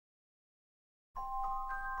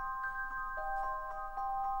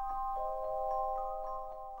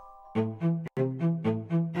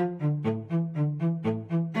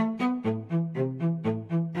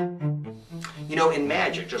You know, in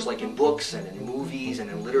magic, just like in books and in movies and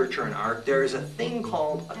in literature and art, there is a thing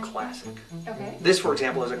called a classic. Okay. This, for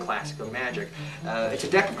example, is a classic of magic. It's a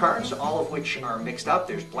deck of cards, all of which are mixed up.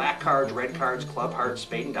 There's black cards, red cards, club, heart,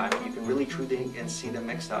 spade, and diamond. You can really truly and see them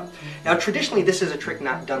mixed up. Now, traditionally, this is a trick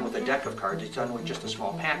not done with a deck of cards. It's done with just a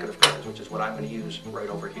small packet of cards, which is what I'm going to use right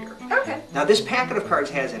over here. Okay. Now, this packet of cards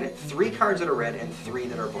has in it 3 cards that are red and 3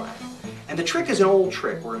 that are black. And the trick is an old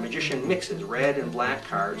trick where a magician mixes red and black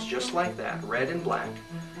cards just like that, red and black.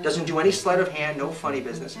 Doesn't do any sleight of hand, no funny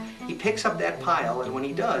business. He picks up that pile, and when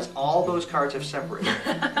he does, all those cards have separated.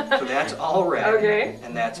 So that's all red, okay,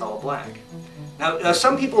 and that's all black. Now,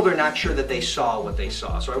 some people are not sure that they saw what they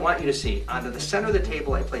saw, so I want you to see. Onto the center of the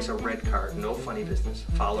table, I place a red card, no funny business,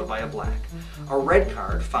 followed by a black. A red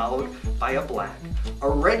card, followed by a black. A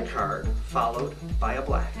red card, followed by a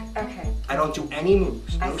black. Okay. I don't do any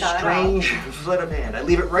moves, no strange sleight of hand. I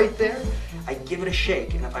leave it right there, I give it a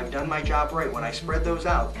shake, and if I've done my job right, when I spread those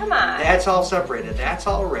out, come on, that's all separated, that's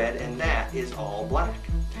all red, and that is all black.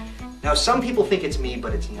 Now, some people think it's me,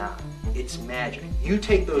 but it's not. It's magic. You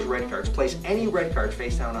take those red cards, place any red card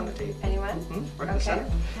face down on the table. Anyone? Right in the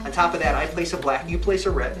center. On top of that, I place a black, you place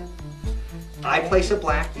a red. I place a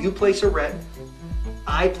black, you place a red.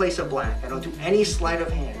 I place a black. I don't do any sleight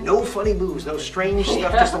of hand. No funny moves, no strange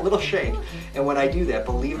stuff, just a little shake. And when I do that,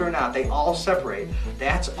 believe it or not, they all separate.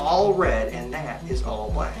 That's all red, and that is all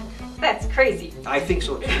black. That's crazy. I think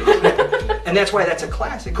so too. And that's why that's a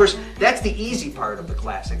classic. Of course, that's the easy part of the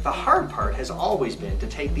classic. The hard part has always been to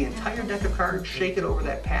take the entire deck of cards, shake it over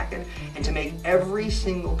that packet, and to make every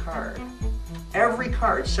single card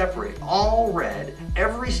separate, all red,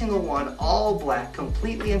 every single one all black,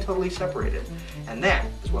 completely and totally separated. And that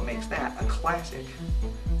is what makes that a classic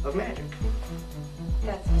of magic.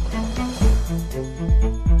 That's